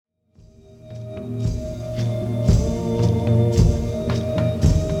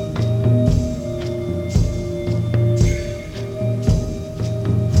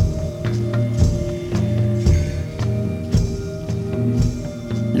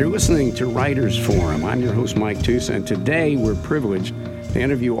You're listening to Writers Forum. I'm your host, Mike Tusa, and today we're privileged to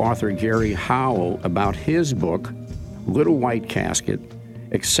interview author Gary Howell about his book, Little White Casket,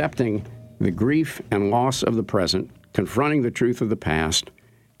 Accepting the Grief and Loss of the Present, Confronting the Truth of the Past,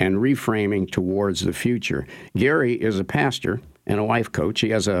 and Reframing Towards the Future. Gary is a pastor and a life coach. He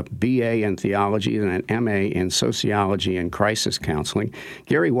has a BA in theology and an MA in sociology and crisis counseling.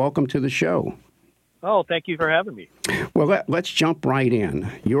 Gary, welcome to the show. Oh, thank you for having me. Well, let's jump right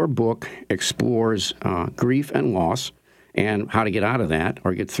in. Your book explores grief and loss and how to get out of that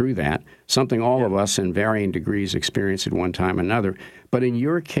or get through that, something all of us in varying degrees experience at one time or another. But in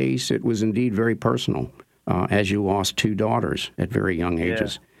your case, it was indeed very personal, as you lost two daughters at very young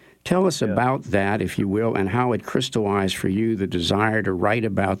ages. Tell us about that, if you will, and how it crystallized for you the desire to write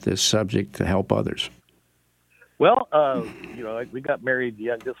about this subject to help others. Well, we got married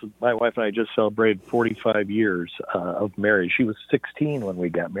young. My wife and I just celebrated 45 years of marriage. She was 16 when we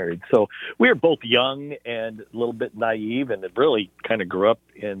got married. So we were both young and a little bit naive, and it really kind of grew up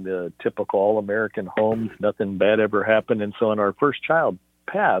in the typical all-American homes. Nothing bad ever happened. And so when our first child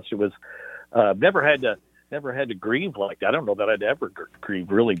passed, it was never had to grieve like that. I don't know that I'd ever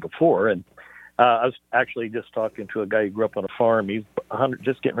grieved really before. And I was actually just talking to a guy who grew up on a farm. He's 100,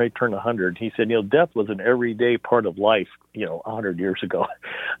 just getting ready to turn 100. He said, death was an everyday part of life, 100 years ago.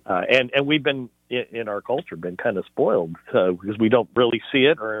 And we've been, in our culture, been kind of spoiled because we don't really see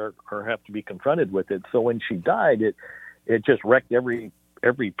it or have to be confronted with it. So when she died, it just wrecked every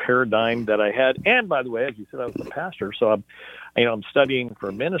paradigm that I had. And by the way, as you said, I was a pastor. So I'm studying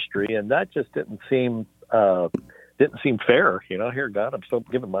for ministry, and that just didn't seem fair. Here, God, I'm still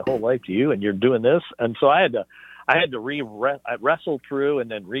giving my whole life to you, and you're doing this. And so I had to wrestle through and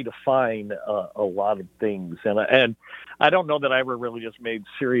then redefine a lot of things. And I don't know that I ever really just made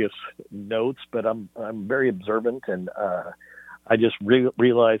serious notes, but I'm very observant, and I just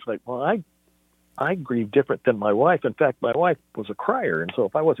realized I grieve different than my wife. In fact, my wife was a crier, and so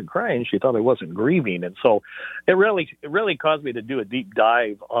if I wasn't crying, she thought I wasn't grieving. And so it really caused me to do a deep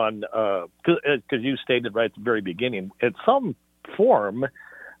dive on, because you stated right at the very beginning, in some form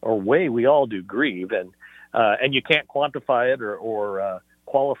or way we all do grieve, and you can't quantify it or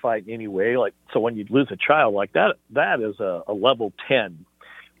qualify it in any way. Like, so when you lose a child like that, that is a level 10.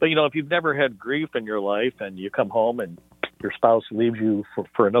 But if you've never had grief in your life and you come home and your spouse leaves you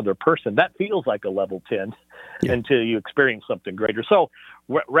for another person, that feels like a level 10 until you experience something greater. So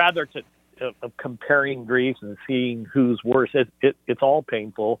rather of comparing griefs and seeing who's worse, it's all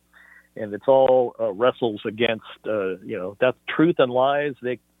painful, and it's all wrestles against, that truth and lies.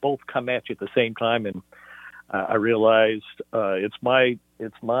 They both come at you at the same time. And I realized it's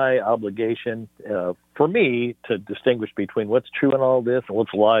my obligation for me to distinguish between what's true in all this and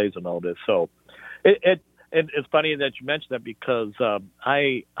what's lies in all this. So it's funny that you mentioned that, because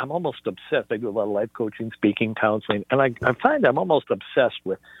I'm almost obsessed. I do a lot of life coaching, speaking, counseling, and I find I'm almost obsessed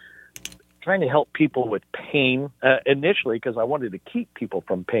with trying to help people with pain initially, because I wanted to keep people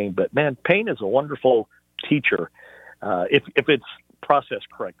from pain. But, man, pain is a wonderful teacher if it's processed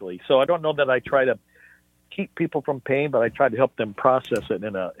correctly. So I don't know that I try to keep people from pain, but I try to help them process it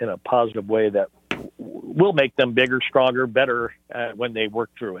in a positive way that will make them bigger, stronger, better when they work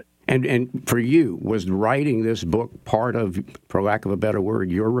through it. And for you, was writing this book part of, for lack of a better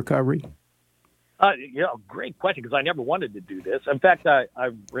word, your recovery? Great question, because I never wanted to do this. In fact,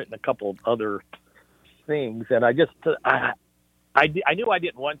 I've written a couple of other things, and I knew I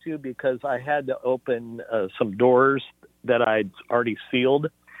didn't want to, because I had to open some doors that I'd already sealed.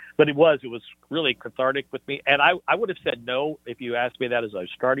 But it was really cathartic with me. And I would have said no if you asked me that as I was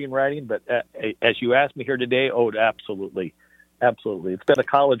starting writing. But as you asked me here today, absolutely. Absolutely. It's been a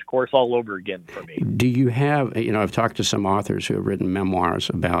college course all over again for me. Do you have, I've talked to some authors who have written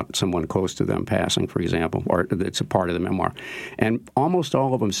memoirs about someone close to them passing, for example, or it's a part of the memoir. And almost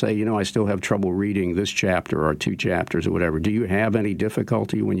all of them say, I still have trouble reading this chapter or two chapters or whatever. Do you have any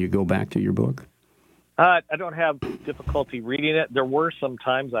difficulty when you go back to your book? I don't have difficulty reading it. There were some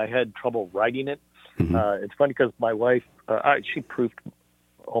times I had trouble writing it. Mm-hmm. It's funny because my wife, she proofed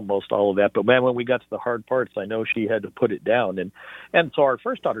almost all of that. But, man, when we got to the hard parts, I know she had to put it down. And so our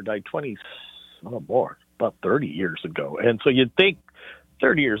first daughter died about 30 years ago. And so you'd think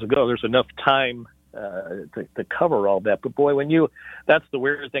 30 years ago there's enough time to cover all that. But, boy, that's the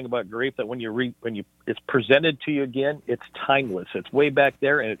weird thing about grief, that when it's presented to you again, it's timeless. It's way back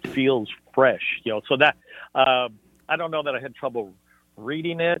there, and it feels fresh. So that I don't know that I had trouble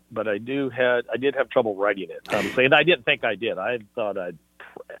reading it, but I did have trouble writing it. And I didn't think I did. I thought I'd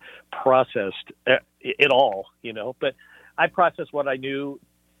processed it all, but I processed what I knew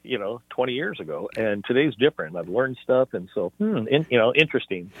 20 years ago, and today's different. I've learned stuff, and so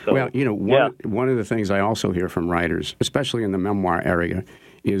interesting. So, well, one of the things I also hear from writers, especially in the memoir area,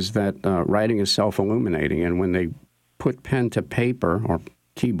 is that writing is self-illuminating, and when they put pen to paper or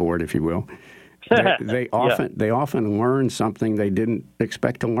keyboard, if you will, they often learn something they didn't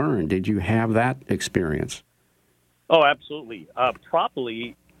expect to learn. Did you have that experience? Oh, absolutely.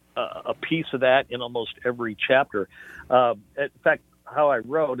 Probably a piece of that in almost every chapter. In fact, how I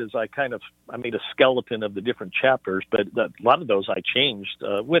wrote is I made a skeleton of the different chapters, but a lot of those I changed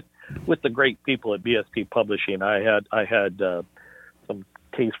with the great people at BSP Publishing. I had some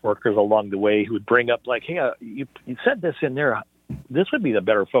caseworkers along the way who would bring up like, hey, you said this in there. This would be the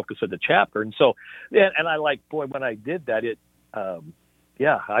better focus of the chapter. And so, and I when I did that,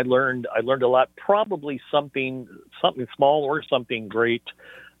 I learned a lot. Probably something small or something great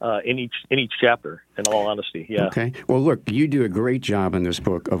in each chapter, in all honesty. Yeah. Okay. Well, look, you do a great job in this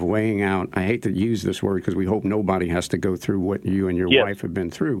book of laying out, I hate to use this word because we hope nobody has to go through what you and your wife have been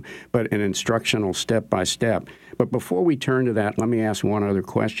through, but an instructional step by step. But before we turn to that, let me ask one other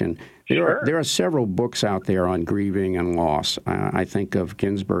question. There are several books out there on grieving and loss. I think of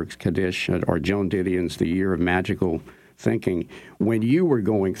Ginsberg's Kaddish or Joan Didion's The Year of Magical Thinking. When you were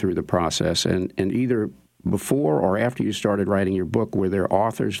going through the process, and either before or after you started writing your book, were there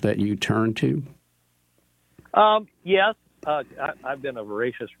authors that you turned to? Yes. I've been a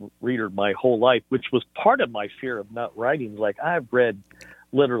voracious reader my whole life, which was part of my fear of not writing. Like, I've read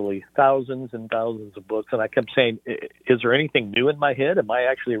literally thousands and thousands of books, and I kept saying, is there anything new in my head? Am I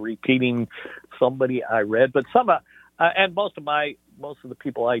actually repeating somebody I read? But and most of the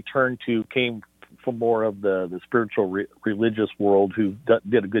people I turned to came from more of the spiritual religious world, who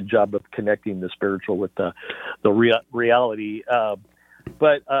did a good job of connecting the spiritual with the reality.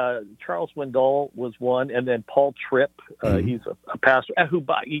 But Charles Swindoll was one, and then Paul Tripp. He's a pastor who,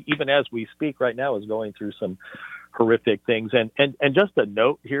 even as we speak right now, is going through some horrific things. And just a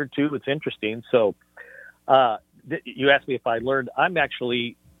note here too, it's interesting. So you asked me if I learned. I'm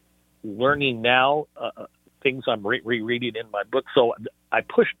actually learning now things I'm rereading in my book. So I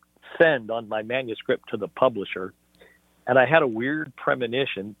pushed send on my manuscript to the publisher, and I had a weird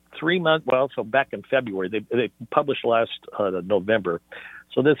premonition 3 months. So back in February, they published last November.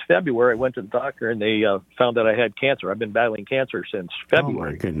 So this February, I went to the doctor, and they found that I had cancer. I've been battling cancer since February.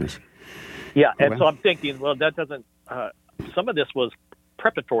 Oh my goodness! Yeah, and so I'm thinking, well, that doesn't. Some of this was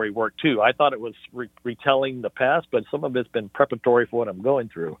preparatory work too. I thought it was retelling the past, but some of it's been preparatory for what I'm going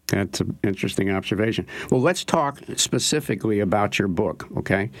through. That's an interesting observation. Well, let's talk specifically about your book,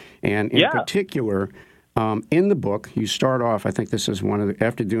 okay? And in particular, in the book, you start off, I think this is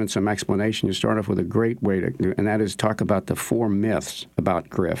after doing some explanation, you start off with a great way to, and that is talk about the 4 myths about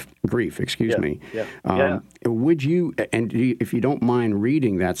grief. Would you, if you don't mind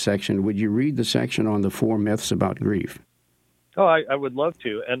reading that section, would you read the section on the 4 myths about grief? Oh, I would love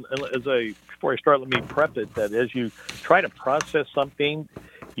to. And before I start, let me prep it that as you try to process something,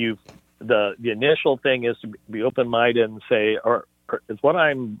 the initial thing is to be open-minded and say, is what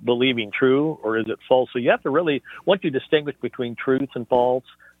I'm believing true, or is it false? So you have to really, once you distinguish between truth and false,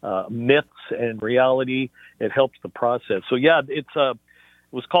 myths and reality, it helps the process. So this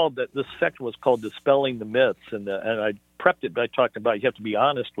section was called Dispelling the Myths, and I prepped it by talking about you have to be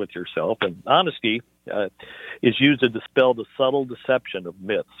honest with yourself, and honesty is used to dispel the subtle deception of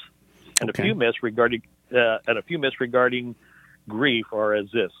myths. And a few myths regarding grief are as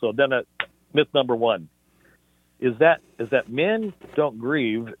this. So then, myth number 1 is that men don't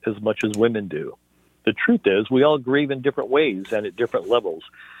grieve as much as women do. The truth is, we all grieve in different ways and at different levels.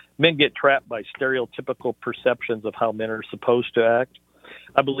 Men get trapped by stereotypical perceptions of how men are supposed to act.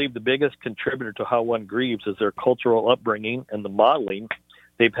 I believe the biggest contributor to how one grieves is their cultural upbringing, and the modeling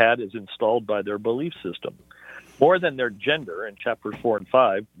they've had is installed by their belief system. More than their gender, in chapters 4 and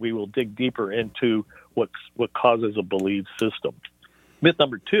 5, we will dig deeper into what causes a belief system. Myth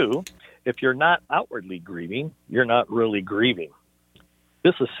number 2, if you're not outwardly grieving, you're not really grieving.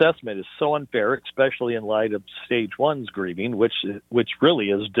 This assessment is so unfair, especially in light of stage 1's grieving, which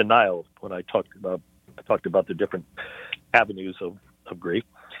really is denial. When I talked about the different avenues of grief.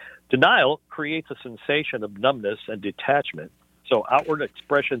 Denial creates a sensation of numbness and detachment. So outward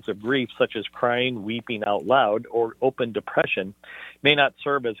expressions of grief, such as crying, weeping out loud, or open depression, may not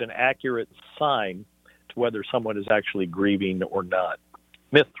serve as an accurate sign to whether someone is actually grieving or not.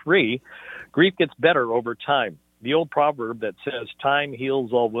 Myth 3, grief gets better over time. The old proverb that says time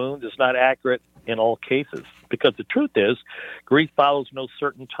heals all wounds is not accurate in all cases, because the truth is grief follows no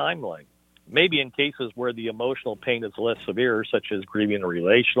certain timeline. Maybe in cases where the emotional pain is less severe, such as grieving a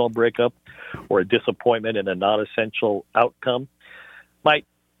relational breakup or a disappointment in a non-essential outcome, might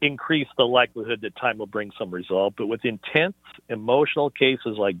increase the likelihood that time will bring some resolve. But with intense emotional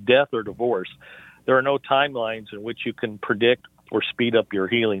cases like death or divorce, there are no timelines in which you can predict or speed up your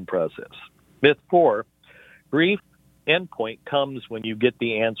healing process. Myth 4, grief endpoint comes when you get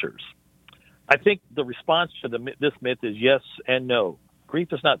the answers. I think the response to this myth is yes and no. Grief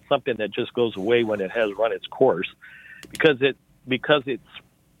is not something that just goes away when it has run its course, because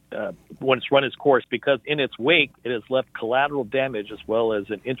when it's run its course, because in its wake it has left collateral damage as well as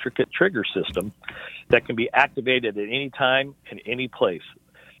an intricate trigger system that can be activated at any time and any place.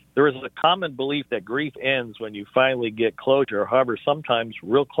 There is a common belief that grief ends when you finally get closure. However, sometimes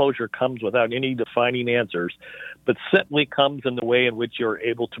real closure comes without any defining answers, but simply comes in the way in which you're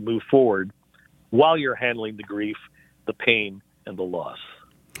able to move forward while you're handling the grief, the pain, and the loss.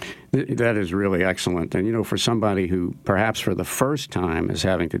 That is really excellent. And, for somebody who perhaps for the first time is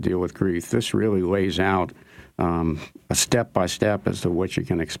having to deal with grief, this really lays out a step-by-step as to what you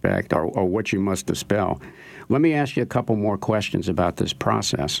can expect or what you must dispel. Let me ask you a couple more questions about this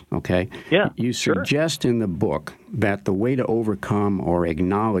process, okay? Yeah, You suggest in the book that the way to overcome or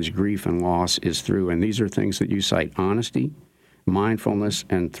acknowledge grief and loss is through, and these are things that you cite, honesty, mindfulness,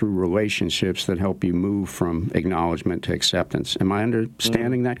 and through relationships that help you move from acknowledgement to acceptance. Am I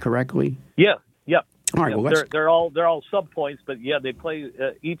understanding that correctly? Yeah. Yep. All right. Well, they're all subpoints, but yeah, they play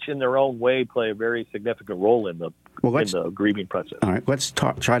each in their own way play a very significant role in the grieving process. All right. Let's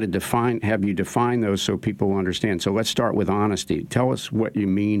try to have you define those so people will understand. So let's start with honesty. Tell us what you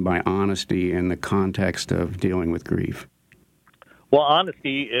mean by honesty in the context of dealing with grief. Well,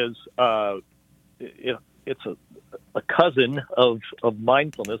 honesty is it's a cousin of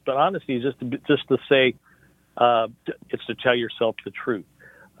mindfulness, but honesty is just to say it's to tell yourself the truth.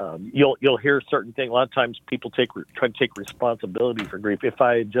 You'll hear certain things. A lot of times people try to take responsibility for grief. If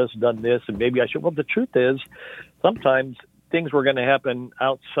I had just done this, and maybe I should. Well, the truth is, sometimes things were going to happen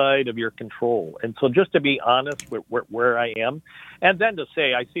outside of your control. And so just to be honest with where I am, and then to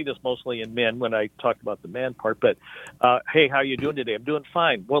say, I see this mostly in men when I talk about the man part, but, hey, how are you doing today? I'm doing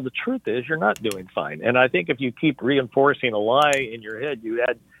fine. Well, the truth is you're not doing fine. And I think if you keep reinforcing a lie in your head, you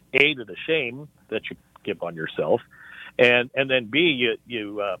add A, to the shame that you give on yourself, and then B,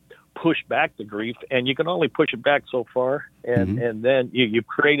 you push back the grief, and you can only push it back so far. And then you've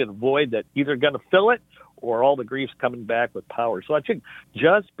created a void that either going to fill it or all the grief's coming back with power. So I think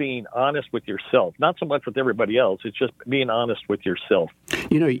just being honest with yourself, not so much with everybody else, it's just being honest with yourself.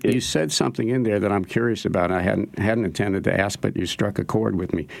 You said something in there that I'm curious about. I hadn't intended to ask, but you struck a chord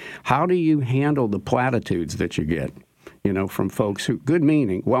with me. How do you handle the platitudes that you get, from folks who,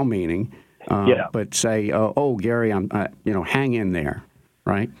 well-meaning, but say, oh, Gary, I'm, hang in there,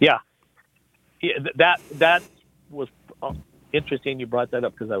 right? Yeah. That was interesting you brought that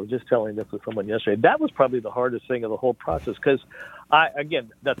up, because I was just telling this with someone yesterday. That was probably the hardest thing of the whole process, because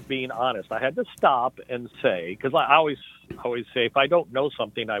that's being honest. I had to stop and say, because I always say, if I don't know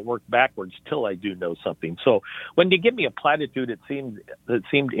something, I work backwards till I do know something. So when you give me a platitude, it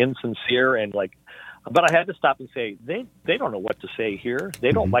seemed insincere and but I had to stop and say, they don't know what to say here.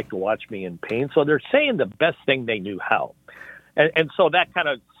 They don't like to watch me in pain. So they're saying the best thing they knew how. And so that kind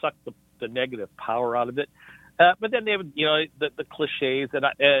of sucked the negative power out of it. But then they would, the cliches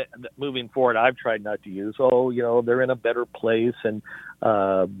that moving forward, I've tried not to use. Oh, they're in a better place, and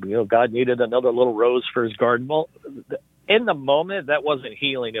God needed another little rose for His garden. Well, in the moment, that wasn't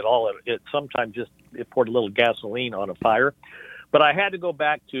healing at all. It sometimes it poured a little gasoline on a fire. But I had to go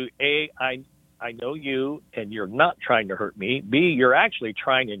back to I know you, and you're not trying to hurt me. B, you're actually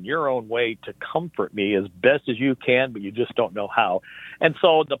trying in your own way to comfort me as best as you can, but you just don't know how. And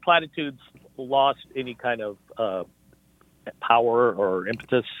so the platitudes lost any kind of power or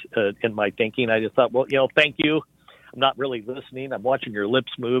impetus in my thinking. I just thought, well, thank you. I'm not really listening. I'm watching your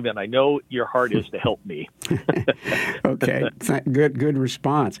lips move, and I know your heart is to help me. Okay, good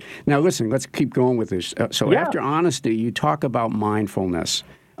response. Now, listen, let's keep going with this. After honesty, you talk about mindfulness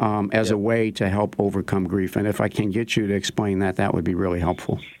as a way to help overcome grief. And if I can get you to explain that would be really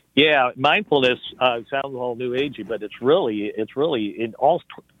helpful. Yeah, mindfulness sounds all new agey, but it's really in all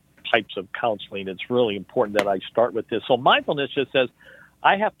types of counseling, it's really important that I start with this. So mindfulness just says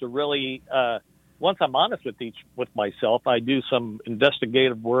I have to really, once I'm honest with myself, I do some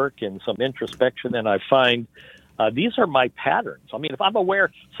investigative work and some introspection, and I find these are my patterns. I mean, if I'm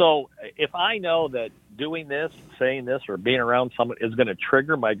aware, so if I know that doing this, saying this, or being around someone is going to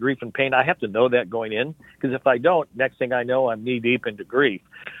trigger my grief and pain, I have to know that going in, because if I don't, next thing I know, I'm knee deep into grief.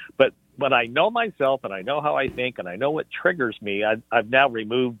 But I know myself, and I know how I think, and I know what triggers me. I've now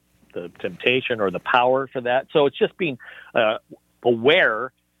removed the temptation or the power for that. So it's just being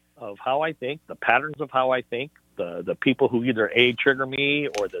aware of how I think, the patterns of how I think, the people who either trigger me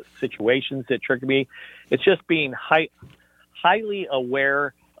or the situations that trigger me. It's just being highly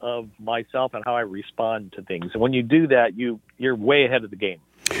aware of myself and how I respond to things. And when you do that, you're way ahead of the game.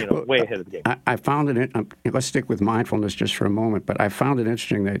 Way ahead of the game. I found it. Let's stick with mindfulness just for a moment. But I found it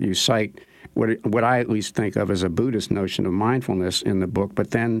interesting that you cite what I at least think of as a Buddhist notion of mindfulness in the book.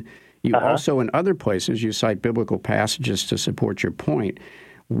 But then you also, in other places, you cite biblical passages to support your point.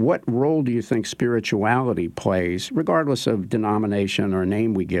 What role do you think spirituality plays, regardless of denomination or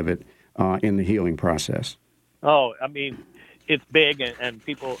name we give it, in the healing process? Oh, I mean, it's big, and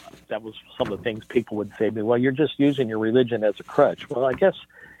people, that was some of the things people would say to me, well, you're just using your religion as a crutch. Well, I guess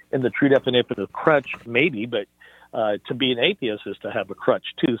in the true definition of crutch, maybe, but to be an atheist is to have a crutch,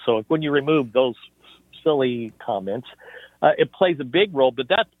 too. So when you remove those silly comments, it plays a big role, but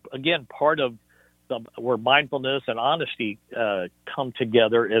that's, again, part of where mindfulness and honesty come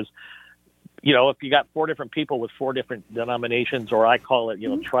together is, if you got 4 different people with 4 different denominations, or I call it,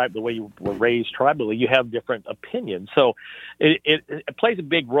 tribe, the way you were raised tribally, you have different opinions. So it plays a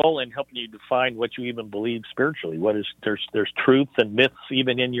big role in helping you define what you even believe spiritually. There's truths and myths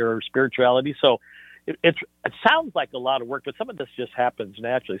even in your spirituality. So it sounds like a lot of work, but some of this just happens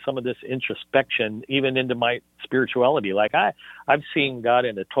naturally. Some of this introspection, even into my spirituality, like I've seen God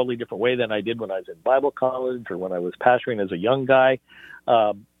in a totally different way than I did when I was in Bible college or when I was pastoring as a young guy.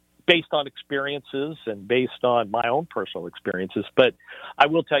 Based on experiences and based on my own personal experiences. But I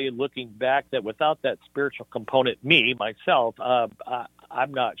will tell you, looking back, that without that spiritual component, myself,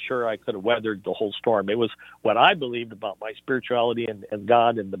 I'm not sure I could have weathered the whole storm. It was what I believed about my spirituality and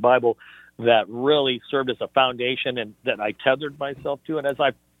God and the Bible that really served as a foundation and that I tethered myself to. And as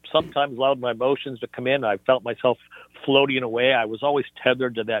I sometimes allowed my emotions to come in, I felt myself floating away. I was always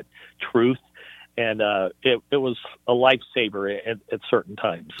tethered to that truth. And it was a lifesaver at certain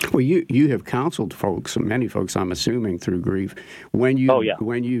times. Well, you have counseled many folks, I'm assuming, through grief. When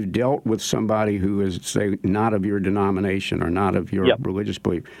you've dealt with somebody who is, say, not of your denomination or not of your religious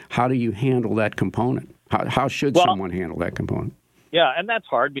belief, how do you handle that component? How should someone handle that component? Yeah, and that's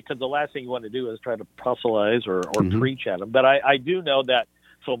hard because the last thing you want to do is try to proselytize or preach at them. But I do know that.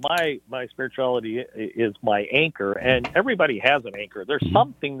 So my spirituality is my anchor, and everybody has an anchor. There's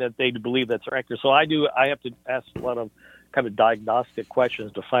something that they believe that's their anchor. So I have to ask a lot of kind of diagnostic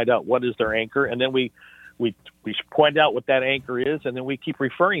questions to find out what is their anchor, and then we point out what that anchor is, and then we keep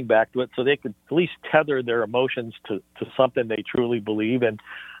referring back to it so they could at least tether their emotions to something they truly believe. And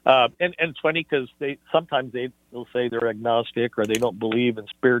it's funny because sometimes they'll say they're agnostic or they don't believe in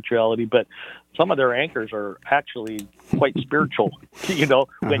spirituality, but some of their anchors are actually quite spiritual.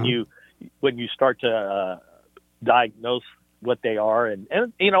 When you start to diagnose what they are, and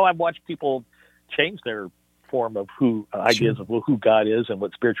I've watched people change their form of ideas of who God is and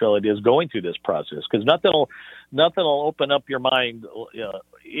what spirituality is going through this process, because nothing will open up your mind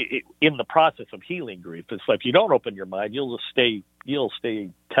in the process of healing grief. It's like if you don't open your mind, you'll stay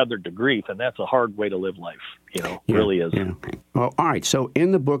tethered to grief, and that's a hard way to live life. Really is. Yeah. Well, all right. So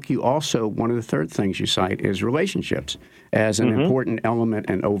in the book, you also, one of the third things you cite is relationships as an important element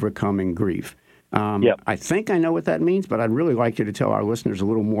in overcoming grief. I think I know what that means, but I'd really like you to tell our listeners a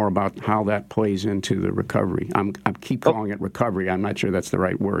little more about how that plays into the recovery. I keep calling it recovery. I'm not sure that's the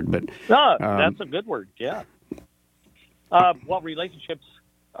right word, but no, that's a good word. Yeah. Well, relationships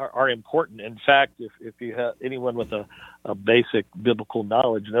are important. In fact, if you have anyone with a basic biblical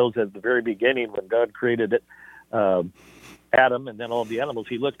knowledge knows at the very beginning when God created Adam and then all the animals,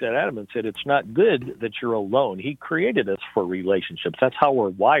 he looked at Adam and said, "It's not good that you're alone." He created us for relationships. That's how we're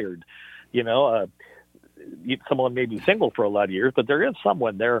wired. Someone may be single for a lot of years, but there is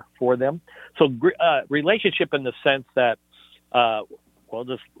someone there for them. So relationship in the sense that,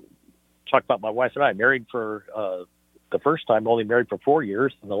 just talk about my wife and I, married for the first time only married for 4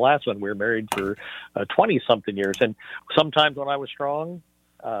 years, and the last one we were married for 20-something years. And sometimes when I was strong,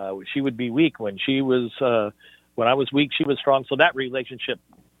 she would be weak. When I was weak, she was strong. So that relationship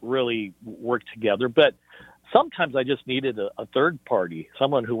really worked together. But sometimes I just needed a third party,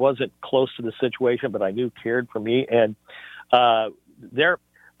 someone who wasn't close to the situation, but I knew cared for me. And their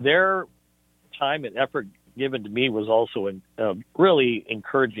time and effort given to me was also really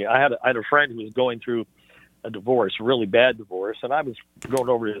encouraging. I had a friend who was going through a divorce, a really bad divorce, and I was going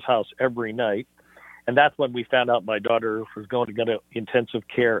over to his house every night. And that's when we found out my daughter was going to go to intensive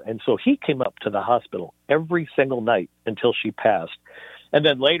care. And so he came up to the hospital every single night until she passed. And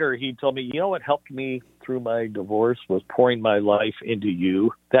then later he told me, what helped me through my divorce was pouring my life into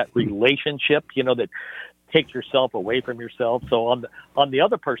you. That relationship, that takes yourself away from yourself. So on the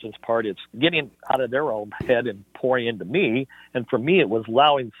other person's part, it's getting out of their own head and pouring into me. And for me, it was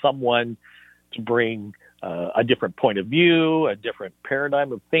allowing someone to bring a different point of view, a different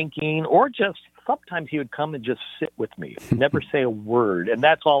paradigm of thinking, or just sometimes he would come and just sit with me, never say a word. And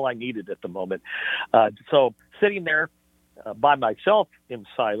that's all I needed at the moment. So sitting there by myself in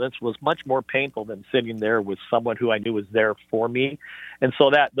silence was much more painful than sitting there with someone who I knew was there for me. And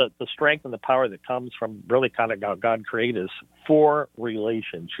so that the strength and the power that comes from really kind of how God created us for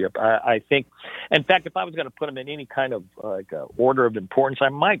relationship. I think, in fact, if I was going to put them in any kind of order of importance, I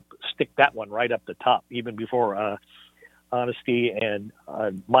might stick that one right up the top, even before honesty and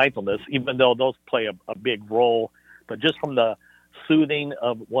mindfulness, even though those play a big role. But just from the soothing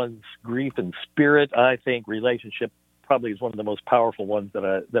of one's grief and spirit, I think relationship probably is one of the most powerful ones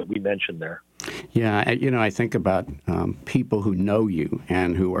that we mentioned there. Yeah, I think about people who know you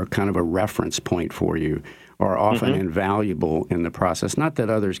and who are kind of a reference point for you are often invaluable in the process. Not that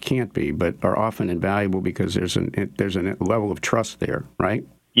others can't be, but are often invaluable because there's a level of trust there, right?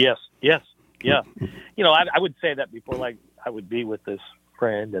 Yes, yeah. I would say that before, like I would be with this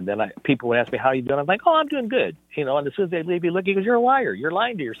friend, and then people would ask me, how are you doing? I'm like, oh, I'm doing good. And as soon as they leave you looking, because you're a liar. You're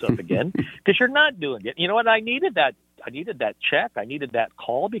lying to yourself again because you're not doing it. You know what? I needed that check. I needed that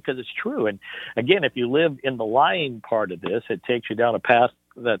call because it's true. And again, if you live in the lying part of this, it takes you down a path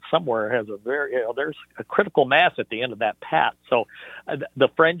that somewhere has there's a critical mass at the end of that path. So the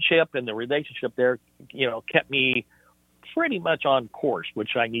friendship and the relationship there, kept me pretty much on course,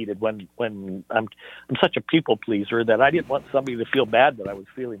 which I needed when I'm such a people pleaser that I didn't want somebody to feel bad that I was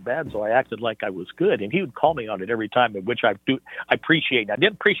feeling bad, so I acted like I was good, and he would call me on it every time, which I appreciate. I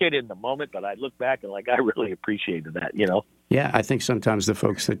didn't appreciate it in the moment, but I look back and I really appreciated that, Yeah, I think sometimes the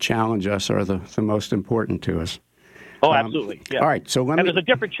folks that challenge us are the most important to us. Oh, absolutely. Yeah. All right, so there's a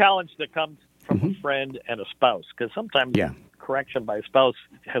different challenge that comes from a friend and a spouse, because sometimes correction by a spouse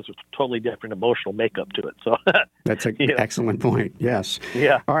has a totally different emotional makeup to it. So that's an excellent point. Yes.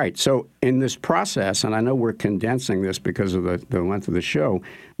 Yeah. All right. So in this process, and I know we're condensing this because of the length of the show,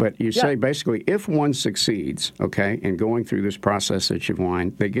 but you say basically if one succeeds, in going through this process that you've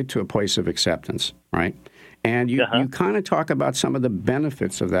lined, they get to a place of acceptance, right? And you kind of talk about some of the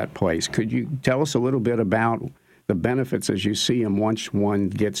benefits of that place. Could you tell us a little bit about the benefits as you see them once one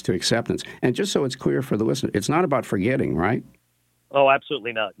gets to acceptance? And just so it's clear for the listener, it's not about forgetting, right? Oh,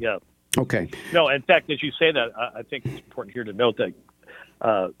 absolutely not. Yeah. Okay. No, in fact, as you say that, I think it's important here to note that,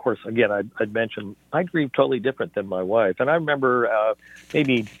 of course, again, I'd mentioned I grieve totally different than my wife. And I remember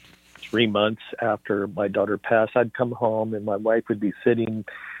maybe 3 months after my daughter passed, I'd come home and my wife would be sitting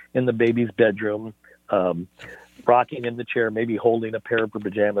in the baby's bedroom, rocking in the chair, maybe holding a pair of her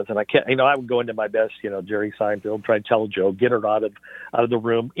pajamas. And I would go into my best, Jerry Seinfeld, try to tell a joke, get her out of the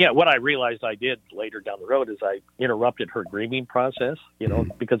room. Yeah. What I realized I did later down the road is I interrupted her grieving process,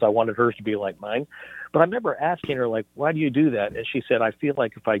 because I wanted hers to be like mine. But I remember asking her, why do you do that? And she said, I feel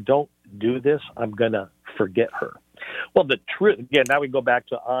like if I don't do this, I'm going to forget her. Well, the truth, again, now we go back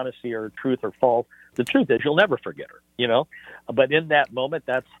to honesty or truth or false. The truth is you'll never forget her, but in that moment,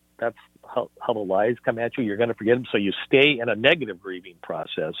 that's how the lies come at you. You're going to forget them. So you stay in a negative grieving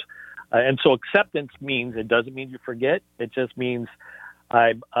process. And so acceptance means, it doesn't mean you forget. It just means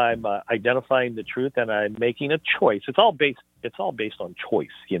I'm identifying the truth and I'm making a choice. It's all based on choice,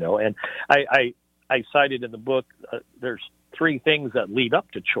 and I cited in the book, there's 3 things that lead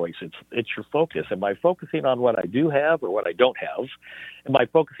up to choice. It's your focus. Am I focusing on what I do have or what I don't have? Am I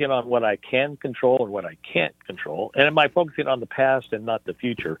focusing on what I can control or what I can't control? And am I focusing on the past and not the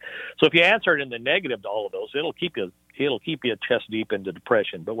future? So if you answer it in the negative to all of those, it'll keep you chest deep into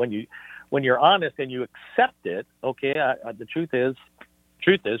depression. But when you're honest and you accept it, the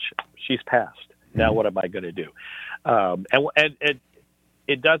truth is she's passed. Now what am I going to do? And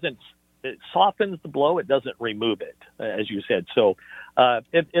it softens the blow. It doesn't remove it, as you said. So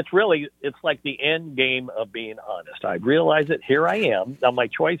it's like the end game of being honest. I realize it. Here I am. Now my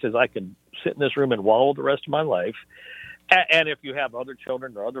choice is I can sit in this room and wallow the rest of my life. And if you have other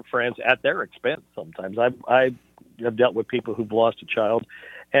children or other friends at their expense, sometimes I have dealt with people who've lost a child,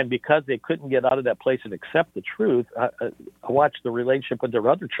 and because they couldn't get out of that place and accept the truth, I watched the relationship with their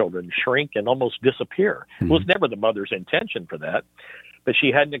other children shrink and almost disappear. Mm-hmm. It was never the mother's intention for that. But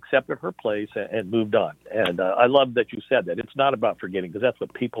she hadn't accepted her place and moved on. And I love that you said that. It's not about forgetting, because that's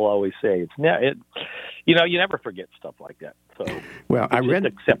what people always say. You never forget stuff like that. So, well, I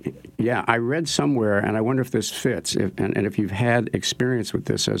read somewhere, and I wonder if this fits, and if you've had experience with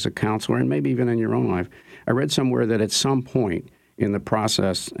this as a counselor, and maybe even in your own life. I read somewhere that at some point in the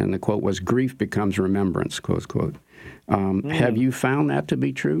process, and the quote was, grief becomes remembrance, close quote. Have you found that to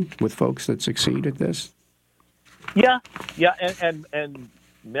be true with folks that succeed at this? Yeah, and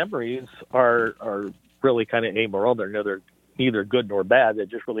memories are really kind of amoral. They're neither good nor bad. It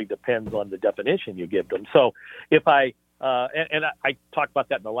just really depends on the definition you give them. So if I I talked about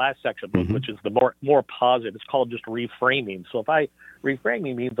that in the last section of the book, which is the more positive. It's called just reframing. So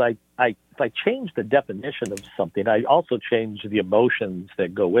reframing means if I change the definition of something, I also change the emotions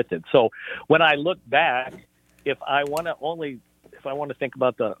that go with it. So when I look back, if I want to think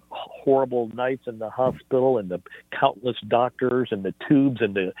about the horrible nights in the hospital and the countless doctors and the tubes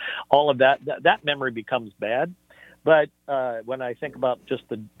and all of that memory becomes bad. But when I think about just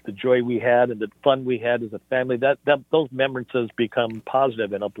the joy we had and the fun we had as a family, those memories become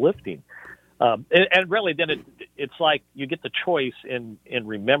positive and uplifting. And really, then it's like you get the choice in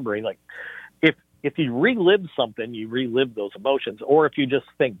remembering. Like if you relive something, you relive those emotions, or if you just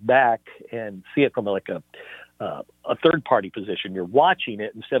think back and see it from a third party position, you're watching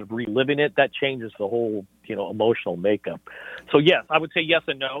it instead of reliving it. That changes the whole emotional makeup. So yes, I would say yes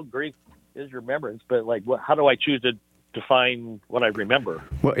and no. Grief is remembrance, but how do I choose to define what I remember?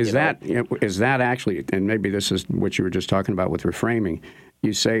 Well, is that actually, and maybe this is what you were just talking about with reframing,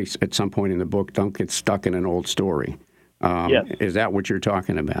 you say at some point in the book, don't get stuck in an old story. Yes. Is that what you're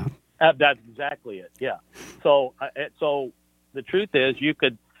talking about? That's exactly it. Yeah. So the truth is, you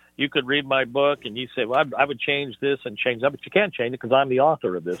could read my book and you say, well, I would change this and change that, but you can't change it because I'm the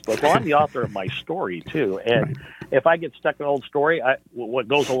author of this book. Well, I'm the author of my story too. And right. If I get stuck in an old story, what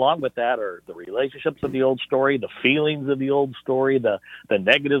goes along with that are the relationships of the old story, the feelings of the old story, the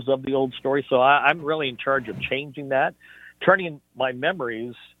negatives of the old story. So I'm really in charge of changing that, turning my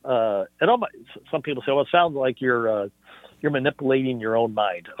memories. Some people say, well, it sounds like you're manipulating your own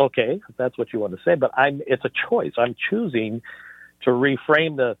mind. Okay, if that's what you want to say, but it's a choice. I'm choosing to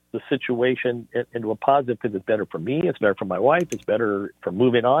reframe the situation into a positive because it's better for me, it's better for my wife, it's better for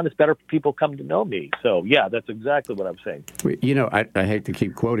moving on, it's better for people come to know me. So, yeah, that's exactly what I'm saying. I hate to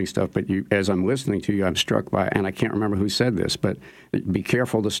keep quoting stuff, but as I'm listening to you, I'm struck by, and I can't remember who said this, but be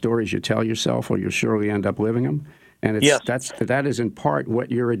careful the stories you tell yourself or you'll surely end up living them. And that is in part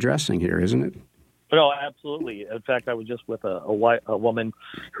what you're addressing here, isn't it? No, absolutely. In fact, I was just with a woman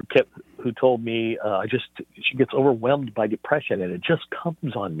who told me she gets overwhelmed by depression and it just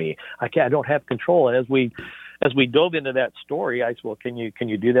comes on me. I don't have control. And as we dove into that story, I said, well, can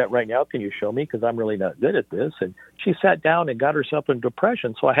you do that right now? Can you show me? Because I'm really not good at this. And she sat down and got herself in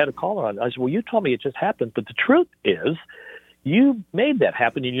depression. So I had to call her on it. I said, well, you told me it just happened, but the truth is, you made that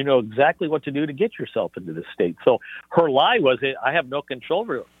happen, and you know exactly what to do to get yourself into this state. So her lie was, I have no control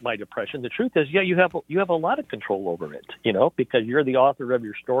over my depression. The truth is, yeah, you have a lot of control over it, because you're the author of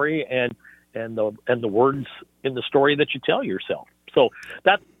your story and the words in the story that you tell yourself. So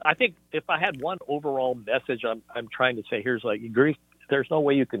I think if I had one overall message I'm trying to say, here's grief. There's no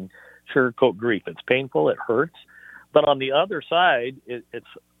way you can sugarcoat grief. It's painful. It hurts. But on the other side, it's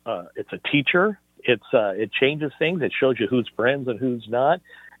a teacher. It changes things. It shows you who's friends and who's not.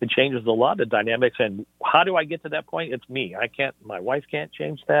 It changes a lot of dynamics. And how do I get to that point? It's me. My wife can't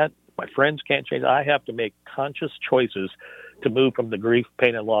change that. My friends can't change that. I have to make conscious choices to move from the grief,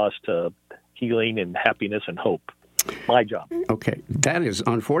 pain, and loss to healing and happiness and hope. My job. Okay. That is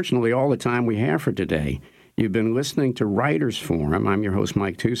unfortunately all the time we have for today. You've been listening to Writers Forum. I'm your host,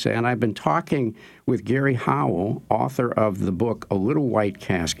 Mike Tusa, and I've been talking with Gary Howell, author of the book A Little White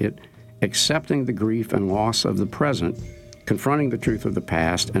Casket, Accepting the Grief and Loss of the Present, Confronting the Truth of the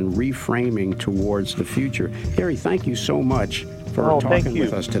Past, and Reframing Towards the Future. Gary, thank you so much for talking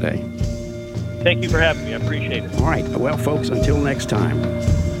with us today. Thank you for having me. I appreciate it. All right. Well, folks, until next time.